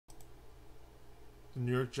The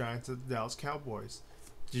New York Giants at the Dallas Cowboys.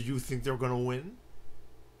 Did you think they were gonna win?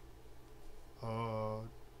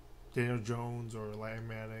 Daniel Jones or Eli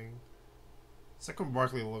Manning. Saquon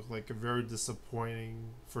Barkley looked like a very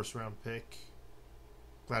disappointing first round pick.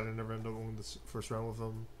 Glad I never ended up going this first round with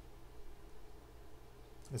him.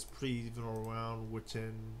 It's pretty even all around.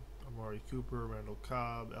 Witten, Amari Cooper, Randall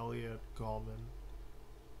Cobb, Elliott, Gallman.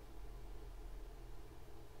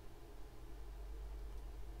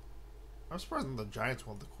 I'm surprised the Giants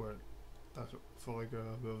wanted to quit. That felt like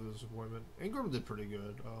a bit of a disappointment. Ingram did pretty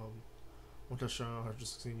good. One touchdown,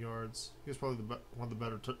 116 yards. He was probably one of the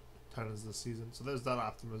better tight ends this season. So there's that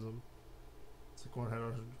optimism. Saquon had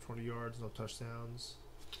 120 yards, no touchdowns.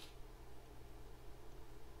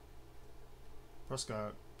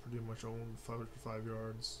 Prescott pretty much owned 505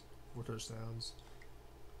 yards, 4 touchdowns.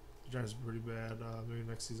 The Giants are pretty bad. Maybe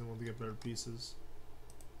next season we'll get better pieces.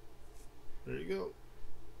 There you go.